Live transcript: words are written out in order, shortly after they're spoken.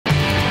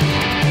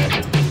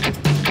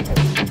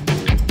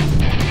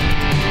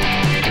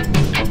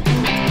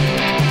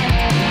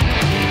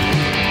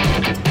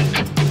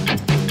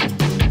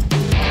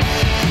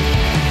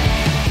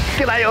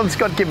I'm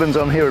Scott Gibbons.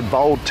 I'm here at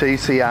Bold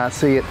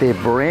TCRC at their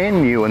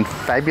brand new and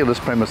fabulous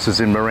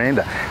premises in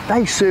Miranda.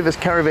 They service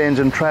caravans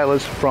and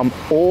trailers from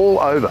all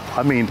over.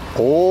 I mean,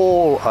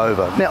 all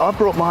over. Now, I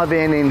brought my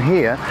van in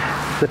here.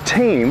 The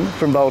team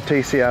from Bold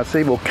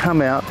TCRC will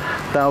come out.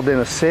 They'll then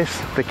assess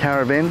the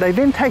caravan. They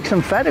then take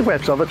some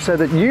photographs of it so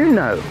that you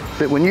know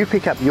that when you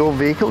pick up your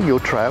vehicle, your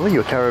trailer,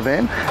 your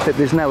caravan, that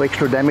there's no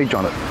extra damage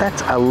on it.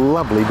 That's a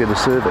lovely bit of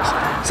service.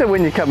 So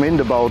when you come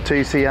into Bold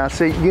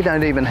TCRC, you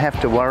don't even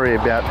have to worry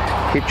about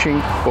hitching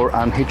or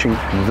unhitching.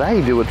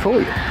 They do it for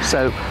you.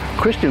 So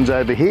Christian's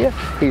over here.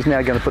 He's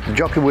now going to put the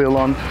jockey wheel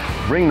on,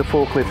 bring the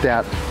forklift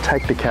out,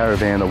 take the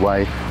caravan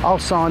away. I'll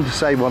sign to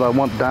say what I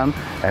want done,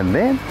 and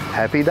then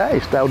happy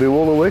days. They'll do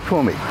all the work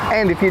for me.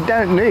 And if you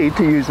don't need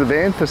to use the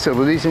van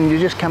facilities and you're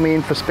just coming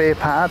in for spare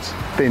parts,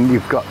 then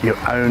you've got your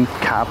own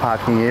car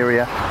parking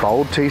area.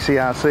 Bold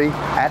TCRC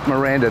at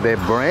Miranda, their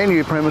brand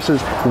new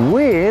premises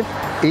with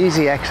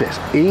easy access,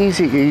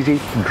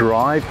 easy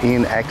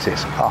drive-in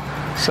access. Oh,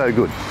 so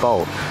good.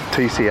 Bold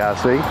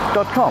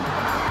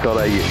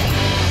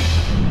TCRC.com.au.